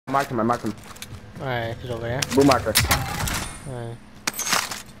marked him. I marked him. Alright, he's over there. Blue marker. Alright.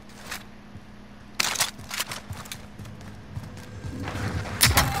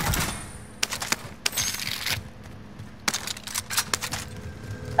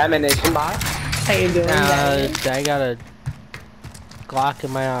 Ammunition box. How you doing, I got a Glock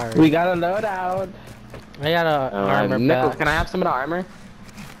in my arm. We got a loadout. I got a armor Nichols, belt. can I have some of the armor?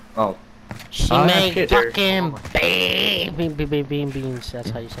 Oh. She made fucking beans. That's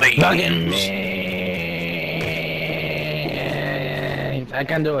how you say it. Fucking beans. I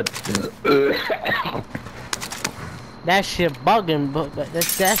can do it. That shit bugging, but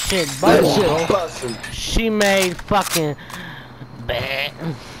that shit bugging, bro. She made fucking I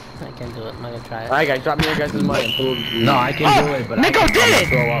can't do it. I'm not gonna try it. Alright guys, drop me your guys' money. No, I can do it, but Nico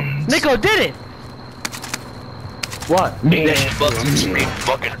did it! Nico did it! What?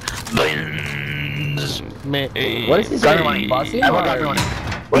 Fucking beans. Man. What is he saying? Like bossy?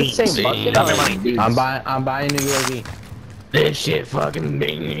 What's he saying? Bossy? I'm buying a UAV. This shit fucking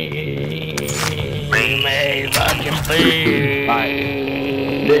beans. We made fucking beans.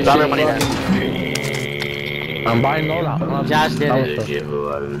 Drop your money down. I'm buying loadout. Josh did it.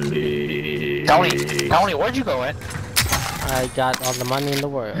 Tony, where'd you go at? I got all the money in the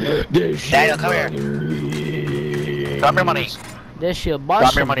world. Daniel, come here. Drop your money. This shit Drop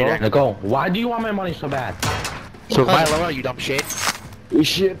busting, your money bro. there. Nicole, why do you want my money so bad? So buy low, you dumb shit. You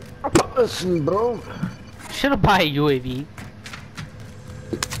shit. Listen, bro. Should've buy a UAV.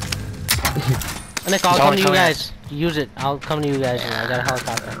 Nick, I'll come to you guys. Use it. I'll come to you guys. I got a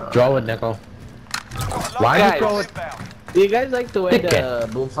helicopter. Throw it, Nicole. Why do you throw it? Do you guys like the way the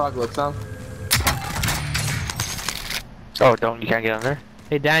Bullfrog looks on? Oh, you can't get on there?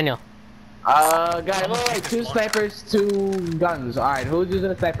 Hey, Daniel. Guys, wait, 2 snipers, 2 guns. Alright, who's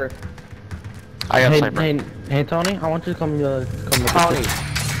using a sniper? I got a sniper. Hey, Tony, I want you to come to Tony.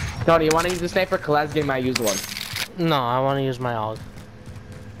 Tony, you wanna use a sniper? Cause last game I used one. No, I want to use my AUG.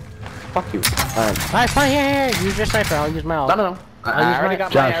 Fuck you. Alright, fine, here. Use your sniper. I'll use my AUG. No. I already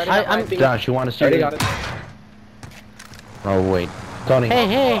got mine. Josh, you want to see Already it? got it. Oh wait, Tony.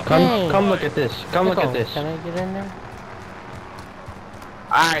 Hey. Come look at this. Come look at this. Can I get in there?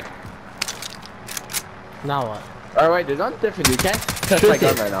 Alright. Now what? Alright, there's nothing different. You can't touch my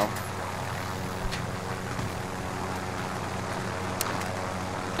gun right now.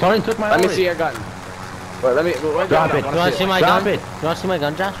 Tony took my. Let me see your gun. Wait, let me. Drop it. You wanna see my Drop gun? it. You wanna see my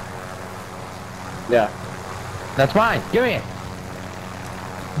gun, Josh? Yeah. That's mine. Give me it.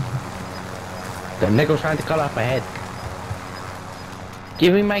 The Nico's trying to cut off my head.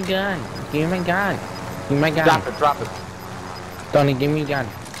 Give me my gun. Give me my gun. Give me my gun. Drop it. Tony, give me your gun.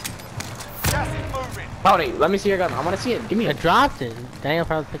 Tony, let me see your gun. I wanna see it. Give me I it. dropped it. Daniel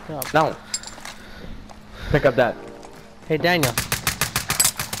probably picked it up. No. Pick up that. Hey, Daniel.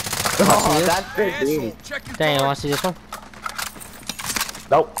 Oh, that's big, dude. Daniel, wanna see this one?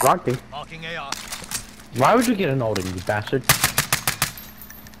 Nope, wrong thing. Why would you get an Odin, you bastard?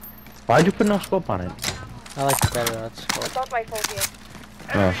 Why'd you put no scope on it? I like it better. That's cool.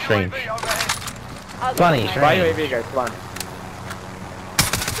 Oh, strange. Funny, Buy strange. UAV, guys. Come on.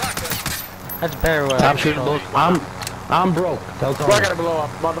 That's better. Stop shooting both. I'm broke. Tell Tony. We're gonna blow up,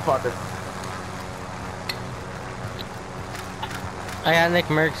 motherfucker. I got Nick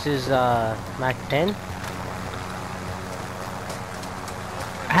Merckx's Mac 10.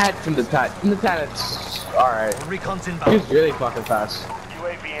 I had from the tat. From the tat, it's alright. He's really fucking fast.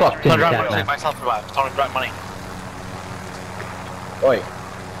 Fuck Tony, this drop cat, money, man. myself revive. Tony, drop money. Oi.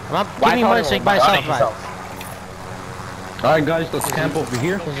 I'm not giving you money to take myself back. Alright guys, let's camp over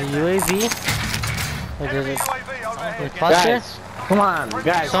here. There's a UAV. Wait, there's a cluster. Guys, come on,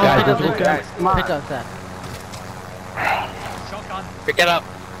 guys. Someone pick up let's the guys, come on. pick up that. Pick it up.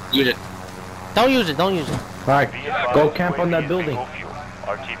 Use it. Don't use it. Don't use it. Alright, go camp on that building.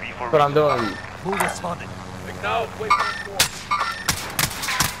 That's what I'm doing.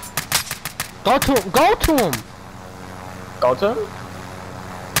 Go to him. Go to him. Go to him?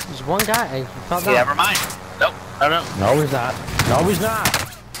 There's one guy. He fell down. Never mind. Nope. I don't know. No, he's not. No, he's not.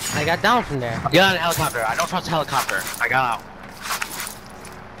 I got down from there. Get on the helicopter. I don't trust the helicopter. I got out.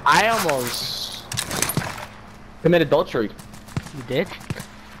 I almost committed adultery. You did?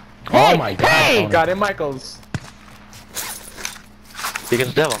 Oh my god. Hey! Tony. Got in Michaels. Because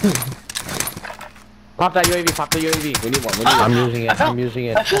the devil. Pop that UAV. Pop the UAV. We need one. We need I'm one. using it. I'm using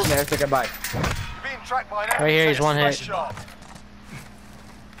it. There, say goodbye. Right here, he's one hit.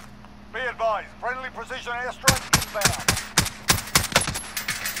 Be advised, friendly precision airstrike inbound.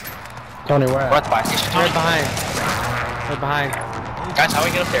 Tony, where We're at? at the buy station. Right Tony. behind. Right behind. Guys, how do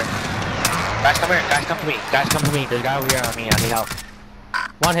we get up there? Guys, come here. Guys, come to me. Guys, come to me. There's a guy over here on me. I need help.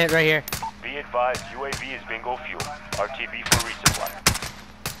 One hit right here. Be advised, UAV is bingo fuel. RTB for resupply.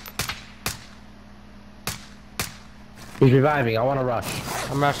 He's reviving. I want to rush.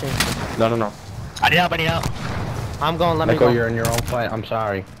 I'm rushing. No. I need help, I need help. I'm going, let me Nico, go. you're in your own fight. I'm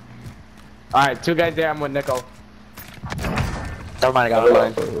sorry. Alright, 2 guys there, I'm with Nico. Never mind, I got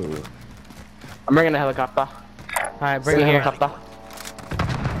it. I'm bringing the helicopter. Alright, bring it here. Helicopter.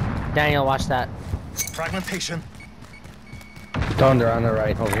 Daniel, watch that. Fragmentation. Thunder on the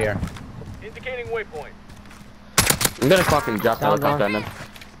right over here. Indicating waypoint. I'm gonna fucking drop the Down, helicopter and then.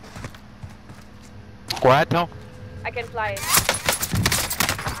 Where at, Tom? I can fly.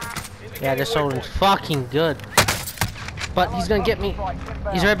 Yeah, this Odin's fucking good. But he's gonna get me.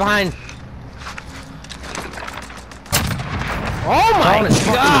 He's right behind. Oh my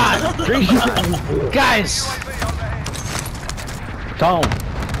god! Guys! Tom,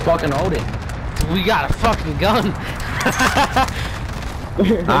 fucking Odin. We got a fucking gun.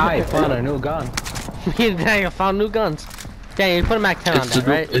 I found a new gun. Me and Daniel found new guns. Daniel, you put a Mac 10 on that,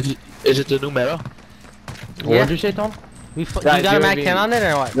 right? Is it the new meta? What did you say, Tom? You Guys, got a Mac UAV. 10 on it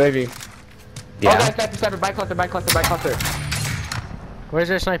or what? Maybe. Yeah. Oh, guys, sniper, bike cluster. Where's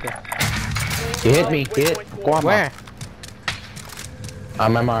their sniper? He hit me. He hit. Guama. Where?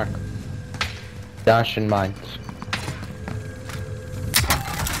 On my mark. Dash in mines.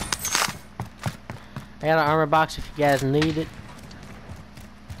 I got an armor box if you guys need it.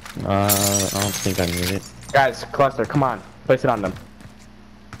 I don't think I need it. Guys, cluster, come on. Place it on them.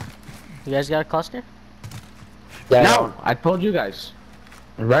 You guys got a cluster? Yeah, no, I told you guys.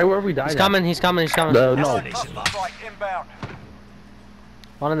 Right where we died. He's coming, he's coming. No. Strike inbound.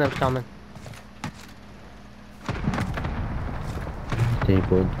 One of them's coming.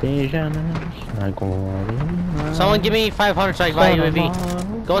 Someone give me 500 so I can buy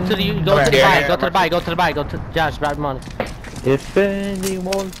UAV. Go to the buy, go to Josh, grab money. If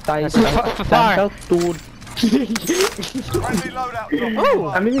anyone dies, That's far. Friendly loadout drop. Oh,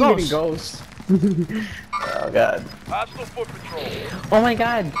 I'm even ghost. getting ghosts. Oh god. Hostile foot patrol. oh my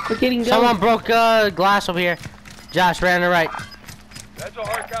god, we're getting Someone broke glass over here. Josh, right on the right. That's a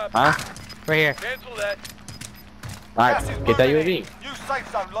hard copy. Huh? Right here. Cancel that. Alright, get that UAV. Use safe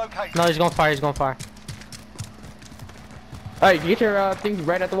zone located. No, he's going far, he's going far. Alright, get your things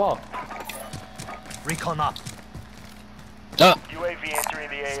right at the wall. Recon up. UAV entering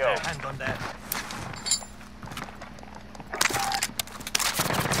the AO. Hand on that.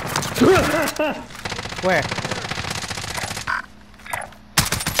 Where?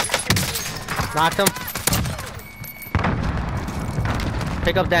 Knocked him.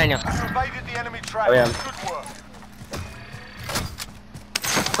 Pick up Daniel. You evaded the enemy trap. Oh, yeah. Good work.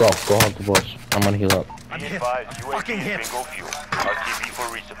 Go hunt the bush. I'm gonna heal up. I'm Be hit. advised, Fucking UAV hit. is bingo fuel. RTB for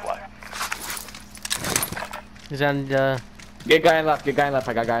resupply. He's on the. Get guy in left, I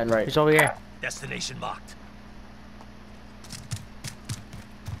got guy in right. He's over here. Destination marked.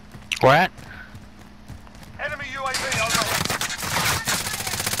 Where at? Enemy UAV overhead.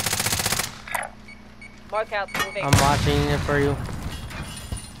 Mark out, moving. I'm watching it for you.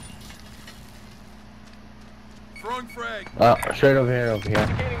 Throwing frag. Straight over here,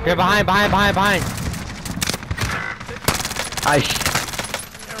 Here, behind.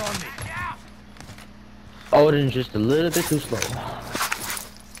 They're on me. Odin's just a little bit too slow.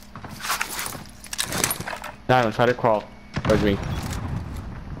 Dylan, try to crawl. Towards me.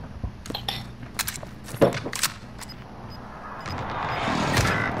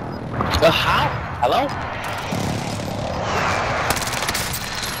 How? Hello?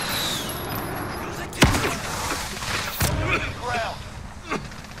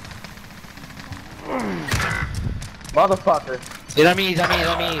 Motherfucker. He's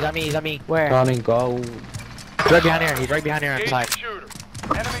on me. Where? Johnny, go. He's right behind here. He's right behind here on the side. Shooter.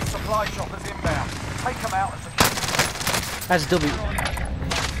 Enemy supply choppers inbound. Take them out and secure. That's W.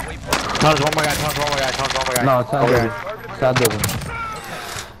 Tom's one more guy. No, it's not good. It's not good.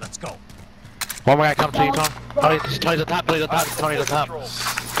 Let's go. One more guy come to you, Tom. Tony's on top. Tony's on top.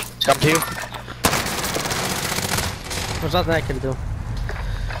 Come to you. There's nothing I can do.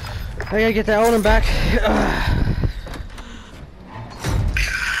 I gotta get that Odin back.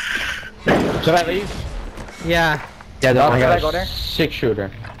 Should I leave? Yeah. Yeah, Oh, I should I got go a there?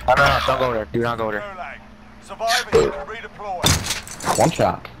 6-shooter. No, don't go there. Do not go there. Gulag. Survive and you can redeploy. One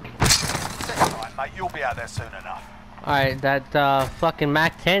shot. Alright, mate, you'll be out there soon enough. Alright, that fucking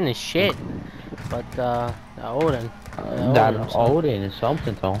Mac 10 is shit. But the Odin. That Odin's- Odin is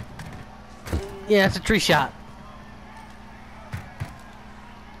something, though. Yeah, it's a 3-shot.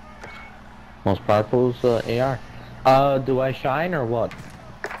 Most powerful is AR. Do I shine or what?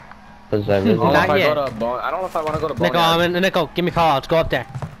 Cause I really. Not I yet. go to I don't know if I want to go to Nickel, Boneyard. Nickel, give me call outs. Go up there.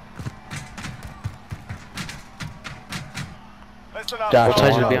 Listen up, Josh,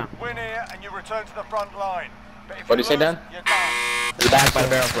 soldiers. hold on. Win here and you return to the front line. But if What do you say, lose, Dan? You're done. The back by the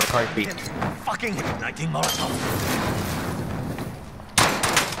barrel for the car beat. Fucking igniting Molotov.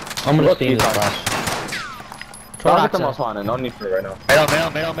 I'm gonna Look, stay in this Utah. box. I'll get the Troxa. most one and no need for it right now.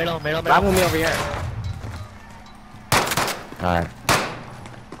 Middle. Grab with me over here. Alright.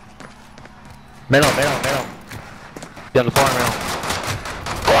 Middle. Be on the floor, middle.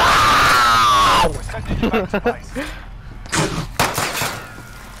 We're sending you back to base.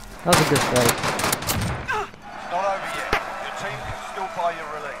 That was a good fight. Not over yet. Your team can still buy your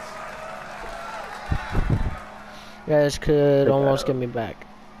release. You guys could almost get me back.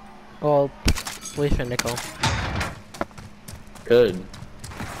 Oh, wait for Nickel. Good.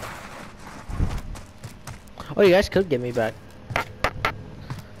 Oh, you guys could get me back.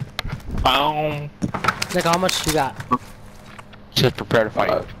 Boom. Nickel, how much you got? Just prepare to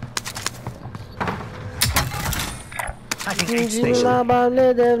fight. Tagging aid station.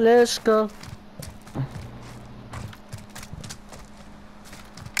 Let's go.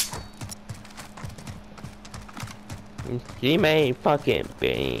 She made fucking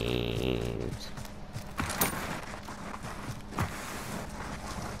beans.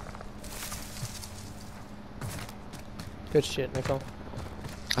 Good shit, Nickel.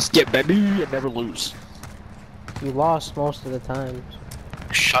 Let's get baby and never lose. You lost most of the time.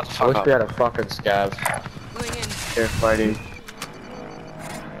 Shut the I fuck wish up. we had a fucking scav. Here fighting.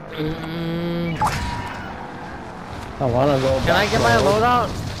 I wanna go. Can I get my loadout?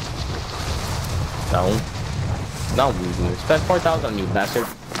 No. No, we spent 4,000 on you, bastard.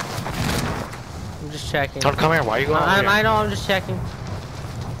 I'm just checking. Tony, come here. Why are you going over here? I know, I'm just checking.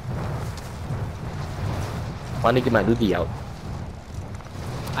 Why did get my Luffy out?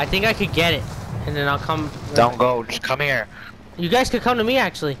 I think I could get it, and then I'll come. Don't go. Just come here. You guys could come to me,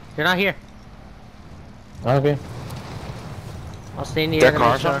 actually. You're not here. Okay. I'll stay in the Their air to make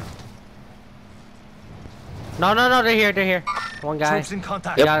cars sure. are? No, they're here. One guy. Troops in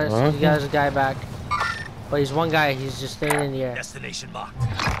contact. He got his guy back. But he's one guy, he's just staying in the air. Destination marked.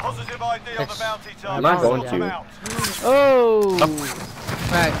 Positive ID on the bounty target. I'm not going Come to. out. Oh!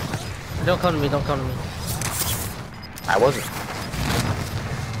 Alright. Don't come to me, don't come to me. I wasn't.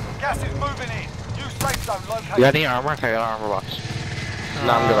 Gas is moving in. New safe zone located. You got any armor? Okay, I got armor box.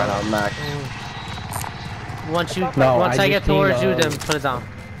 No, I'm good right now, I'm max. Once I I get just need, towards you, then put it down.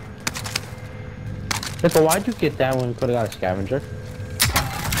 Nickel, why'd you get that when you could've got a scavenger?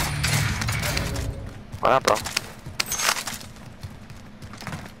 Why not, bro?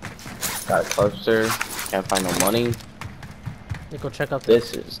 Got a cluster. Can't find no money. Nico, check out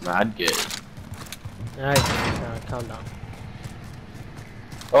this. This is not good. Alright, calm down.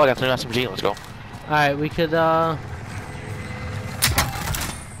 Oh, I got 3 SMG. Let's go. Alright, we could,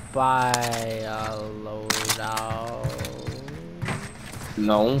 buy a loadout.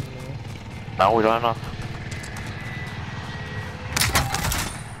 No. No, we don't have enough.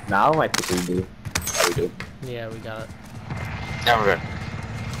 Now I think we do. Yeah, we do. Yeah, we got it. Yeah, we're good.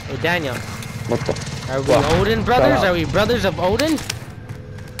 Hey, Daniel. What the? Are we What? Odin brothers? Shut up. Are we brothers of Odin?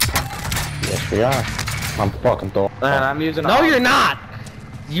 Yes, we are. I'm fucking Thor. Man, I'm using. No, you're not!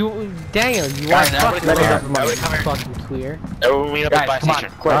 You, Daniel, you are Guys, everybody fucking, come here. Everybody come here. fucking queer. Everyone meet up at the Guys, buy come on,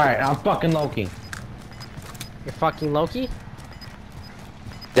 station. quick. Alright, I'm fucking Loki. You're fucking Loki?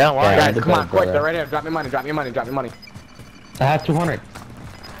 Yeah, why? Yeah. Guys, the come on, best, quick, brother. they're right here. Drop me money, drop me money, drop me money. I have 200.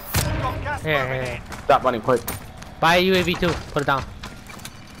 Got gas Here, moving here. in. Drop money, quick. Buy a UAV too. Put it down.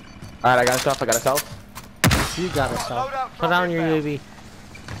 Alright, I got stuff, I got self. You got it, so. Put down your UAV.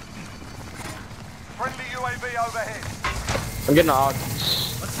 Friendly UAV overhead. I'm getting all.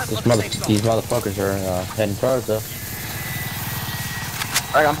 These motherfuckers are heading towards us.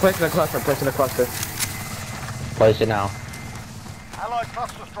 Alright, I'm placing a cluster, Place it now. Allied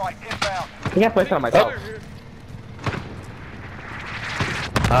cluster strike inbound. I can't place it on myself.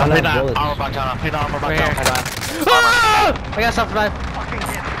 I Hit have that bullets. armor box down. Hit the armor box Right down. here. Hold on. Ah! I got something for Fucking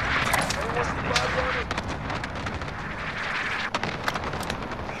hit.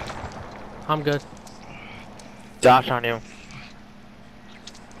 I'm good. Josh on you.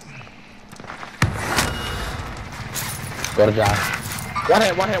 Go to Josh. One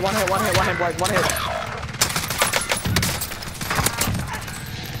hit, boys, one hit.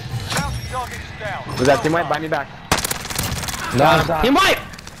 Bounty target is down. Was that team white? Buy me back. No, it's not. Team wipe!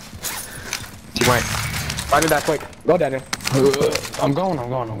 Team white. Buy me back, quick. Go, Daniel. I'm going.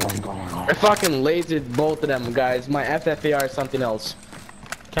 I fucking lasered both of them, guys. My FFAR is something else.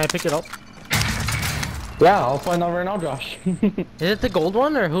 Can I pick it up? Yeah, I'll find out right now, Josh. Is it the gold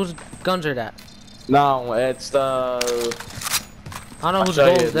one or who's guns are that? No, it's the... I don't know whose show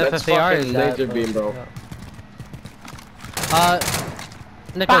gold you. the That's FFAR fucking is that. laser beam, bro.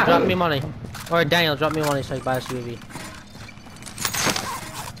 Nico, drop me money. Or Daniel, drop me money so I can buy us UAV.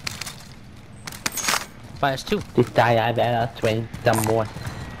 Buy us 2. This guy I better 20 some more.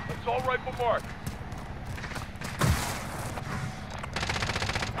 Assault rifle mark.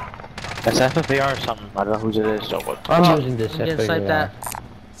 That's FFAR or something. I don't know whose it is, so what? I'm using this. I'm getting sniped at.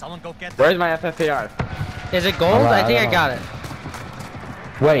 Someone go get that. Where's my FFAR? Is it gold? Alright, I think I I don't got it.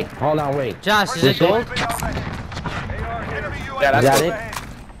 Wait, hold on, wait. Josh, is This it gold? UAV overhead. Enemy UAV Yeah, that's Is that overhead.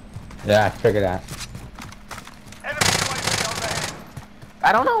 Yeah, I figured that. Enemy UAV overhead.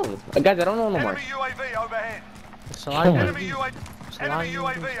 I don't know. Guys, I don't know no more. Enemy UAV overhead. It's a lot of Enemy UAV. UAV. It's a lot Enemy of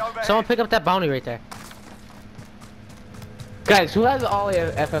UAV UAV. overhead. Someone pick up that bounty right there. Guys, who has all the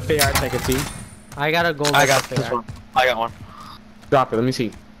FFARs I can see? I got a gold. I got FFAR. this one. I got one. Drop it, let me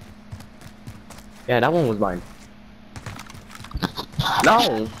see. Yeah, that one was mine.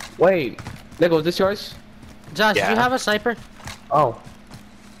 No! Wait. Nico, is this yours? Josh, do Yeah. you have a sniper? Oh.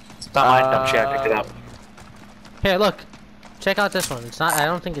 It's not mine, dumb shit. I picked it up. Here, look. Check out this one. It's not. I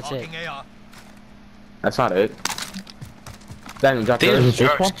don't think it's it. Marking AR. That's not it. Daniel, drop These yours. are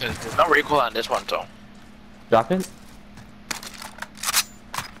yours, 'cause there's no recoil on this one, so. Drop it.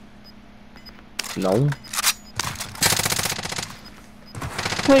 No.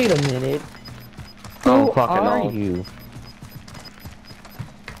 Wait a minute. Oh, Who fucking are no. you?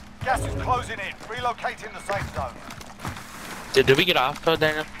 Gas is closing in. Relocating the safe zone. Did we get off,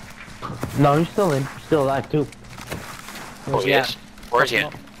 Daniel? No, he's still in. Still alive too. Oh, he is. Where's he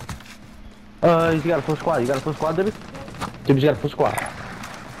at? He's got a full squad. You got a full squad, Debbie? Debbie's got a full squad.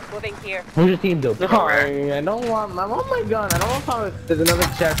 Moving here. Who's your team, Debbie? Sorry, I don't want my gun. I don't want to. There's another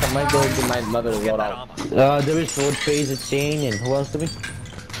chest. I might go get my mother to Get load that out. armor. Debbie's Sword Phase at Shane, and who else, Debbie?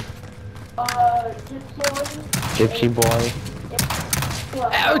 Gypsy Boy.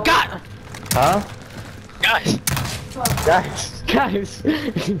 Oh God! Huh? Guys! Guys.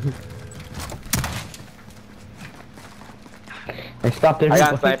 I stopped I everybody.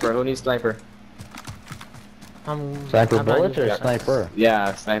 got sniper. Who needs sniper? Sniper I'm not bullets or using sniper?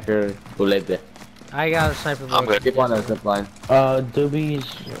 Yeah, sniper. Bullet. I got a sniper. I'm bullet. good. Keep on the zip line. Debbie's,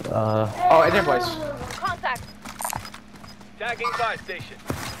 Oh, it's there, boys. Contact. Tagging fire station.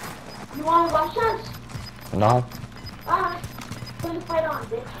 You want to watch us? no. Put the fight on,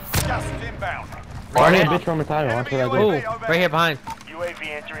 bitch. Gas is inbound. Already a bitch from a title. That's what I do. Ooh, right here behind. UAV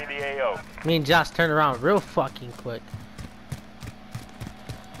entering the AO. Me and Josh turn around real fucking quick.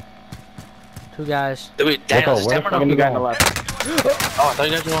 2 guys. Did we, Daniel, where the stamina? fuck I'm the guy on the going? left. Oh, I thought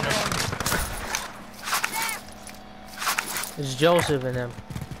you guys were on there. It's Joseph and them.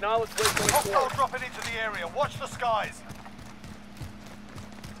 Now let's wait for hostile dropping into the area. Watch the skies.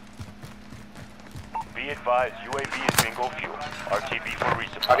 Be advised, UAV is bingo fuel. RTB for Are we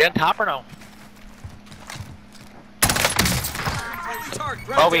resupply. on top or no? Target,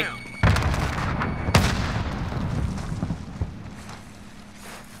 Oh, we.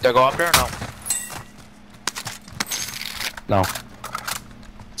 Did I go up there or no? No.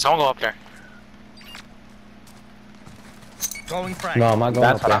 Someone go up there. Throwing frag. No, I'm not going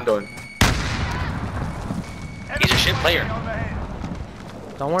That's up what I'm there. doing. He's a shit player.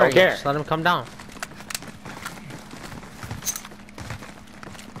 Overhead. Don't worry, Okay. just let him come down.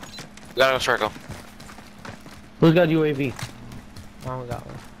 We gotta go circle. Who's got UAV? I don't got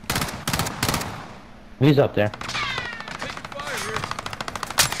one. He's up there. Taking fire here.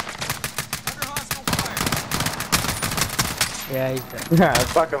 Under hostile fire. Yeah, he's dead. Yeah,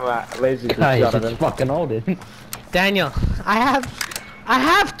 fucking lazy. Guys, shot at it's him. fucking Odin. Daniel, I have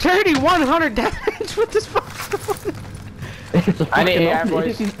 3,100 damage with this fucking. I need AR, Odin.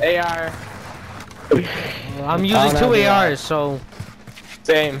 boys. AR. I'm using don't 2 have ARs, so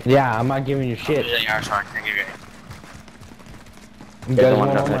Same. Yeah, I'm not giving you shit. Yeah, sorry, I can't give you any. You guys don't want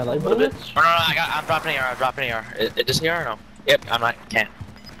want all my that. life A little bit. bullets? No, I'm dropping AR, I'm dropping AR. Is this AR or no? Yep, I'm not, can't.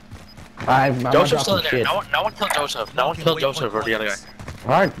 I'm not Joseph's still in dropping there. shit. No one killed Joseph. No one killed Joseph or the other guy.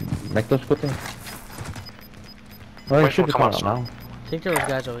 Alright, make those good things. Well, Wait, shoot the come on, car now. I think there was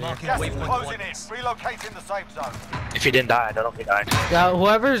guys over here. Marking Gas is waypoint closing in. coordinates. Relocating the safe zone. If he didn't die, I don't know if he died. Yeah,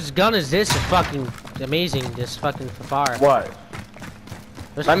 whoever's gun is this is fucking amazing. This fucking Fafar. What?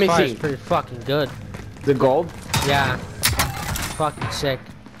 This Let me Fafar is see. pretty fucking good. The gold? Yeah. Fucking sick.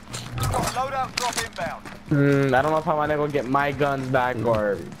 Loadout drop inbound. I don't know if I want to go get my guns back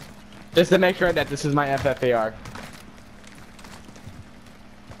or just to make sure that this is my FFAR.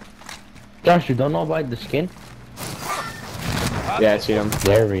 Josh, you don't know about the skin? Yeah, I see him.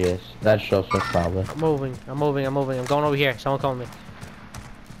 There he is. That's Joseph's probably. I'm moving. I'm going over here. Someone call me.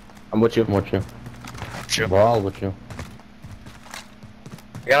 I'm with you. I'm with you. Sure. We're all with you.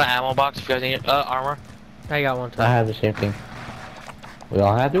 I got an ammo box if you guys need armor. I got one too. I have the same thing. We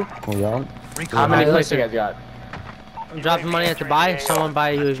all have to? We all? How many Alright, places you listen. guys got? I'm dropping money at the buy. Someone buy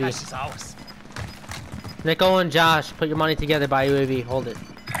a Cash UAV. is ours. Nico and Josh, put your money together. Buy a UAV. Hold it.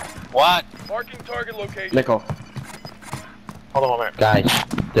 What? Marking target location. Nickel. Hold on a minute. Guys,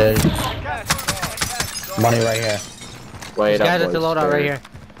 there's money right here. Wait These up, guys at the boys. loadout right here.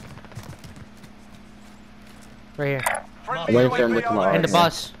 Right here. I'm waiting for them to come out. In the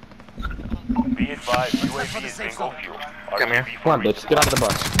bus. Be advised, UAV is bingo fuel. Come here. RTB Come on, for bitch. Get out of the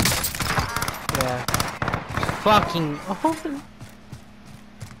bus. Yeah. Fucking.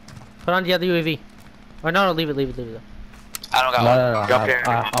 Put on the other UAV. Or no, leave it. Though. I don't got No, one. Go up here.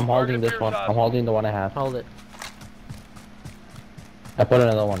 I'm holding this one. I'm holding the one I have. Hold it. I put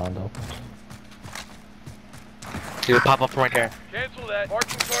another one on though. See it pop up from right there. Cancel that.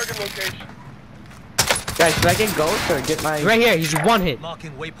 Marking target location. Guys, should I get ghost or get my... He's right here. He's one hit.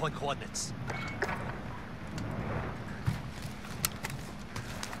 Marking waypoint coordinates.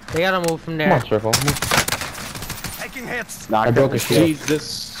 They gotta move from Come there. on, circle. Move. Taking hits. Knock I broke him. a shield. Jeez,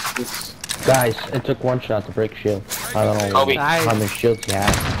 this... Guys, it took one shot to break shield. I don't know Kobe. how many shields you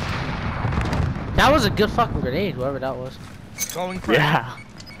have. That was a good fucking grenade, whoever that was. Going frag. Yeah.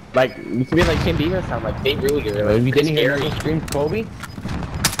 Like, you can be like Kim Beaver sound like they really do. Like, You didn't hear scary. me scream Kobe?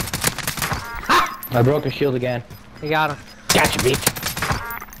 I broke a shield again. They got him. Gotcha,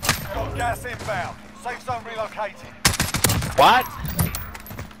 bitch. Got gas inbound. Safe zone relocated. What?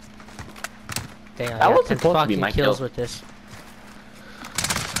 Damn, That I was got 10 supposed to be fucking my kills kill. with this.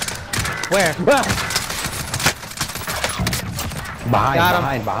 Where?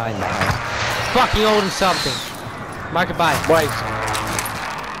 Behind. Fucking owed him something. Mark it by. Boys,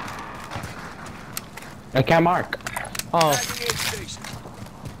 I can't mark. Oh,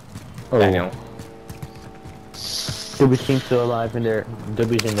 Oh. Daniel. Duby seems still alive in there.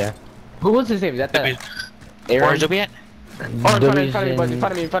 Duby's in there. Who was his name? Is that the... Aaron? Where's Dobby at? Oh, in front of me, Duby's boys. In in-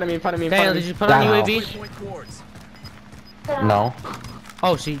 front of me, in front of me, in front of me, in Daniel, front of did me. you put on That UAV? Waypoint coords. No.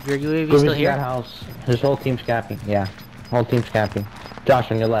 Oh, so your UAV Duby's still in that here? house. His whole team's capping. Yeah. Whole team's capping.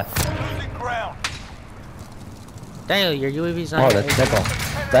 Josh on your left. Losing ground. Daniel, your UAV's Oh, not that's here. Nickel.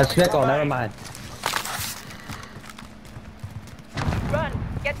 That's Nickel, never mind. Run.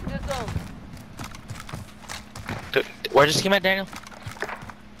 Get to the zone. Where's this team at, Daniel?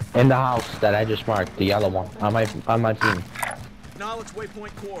 In the house that I just marked, the yellow one. On my team. Acknowledge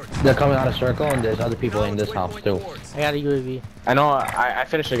waypoint coords. They're coming out of circle and there's other people in this house too. I got a UAV. I know, I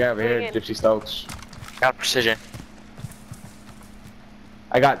finished the guy over here, Bring it. Gypsy Stokes. Got precision.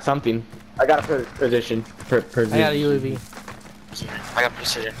 I got something. I got a position. I got a UAV. I got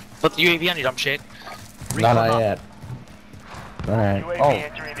precision. Put the UAV on you, dumb shit. No, not yet. Alright. UAV Oh,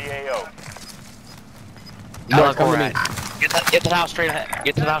 entering the AO. No, I'll come go to me. right. Get to the house straight ahead.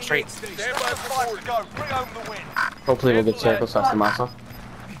 Get to the house straight. Stand by for 5 to go. Bring home the win. Hopefully we'll get circles off the muscle.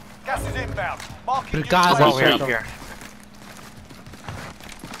 Gas is inbound. Marking But guys, UAV. Over here, circle. up here.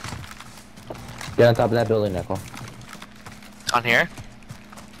 get on top of that building, Nickel. On here?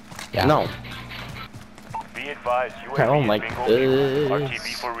 Yeah. No. Be advised, Oh UAV my is bingo fuel. goodness.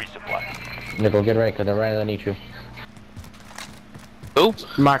 RTB for resupply. Nickel, get ready, cause they're right underneath you. Who?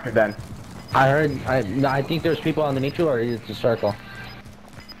 Mark it then. I think there's people underneath you or it's a circle.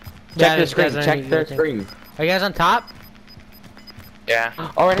 Check the these screen, guys are check underneath their everything. screen. Are you guys on top? Yeah.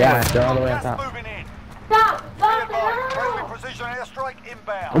 Oh, right Yeah, here. they're all the way on Gas top. moving in. Stop! Be Stop! advised, friendly No! precision airstrike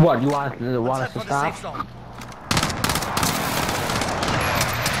inbound. What, you want Let's us head to for the stop? safe zone.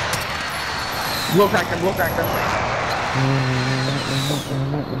 Blow cracker, blow cracker.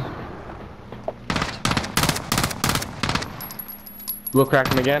 Blow crack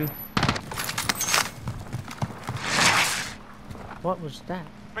him again. What was that?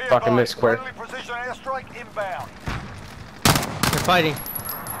 Be Fucking advised, missed square. friendly precision airstrike inbound. They're fighting.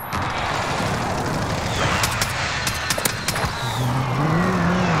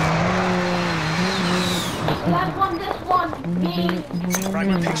 That one, this one, me.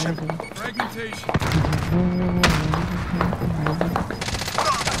 Fragmentation. Fragmentation.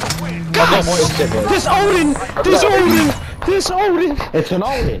 This Odin! This Odin! This Odin! It's an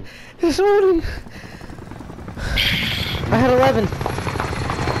Odin! This Odin! I had 11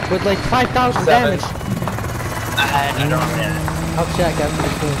 with like 5,000 Seven. damage. I don't know. I'll check after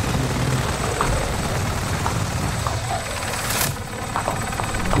this game.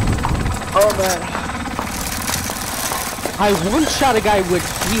 Oh man. I one-shot a guy with,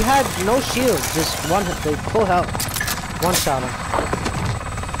 he had no shield, just one, they full health. One-shot him.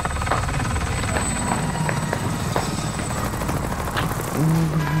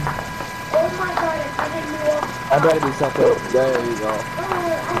 I better be something. There you go.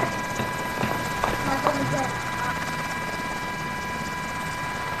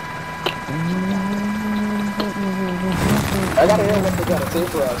 I gotta hear what they gotta say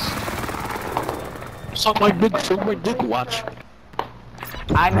for us. Suck my dick, watch.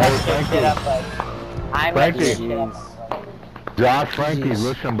 I messed this shit up, like. I messed this Frankie. shit up. Josh, Frankie,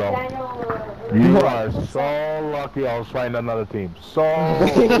 listen though. You are so lucky I was fighting another team. So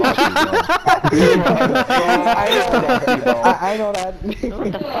lucky, bro. You are so lucky, bro. I know that.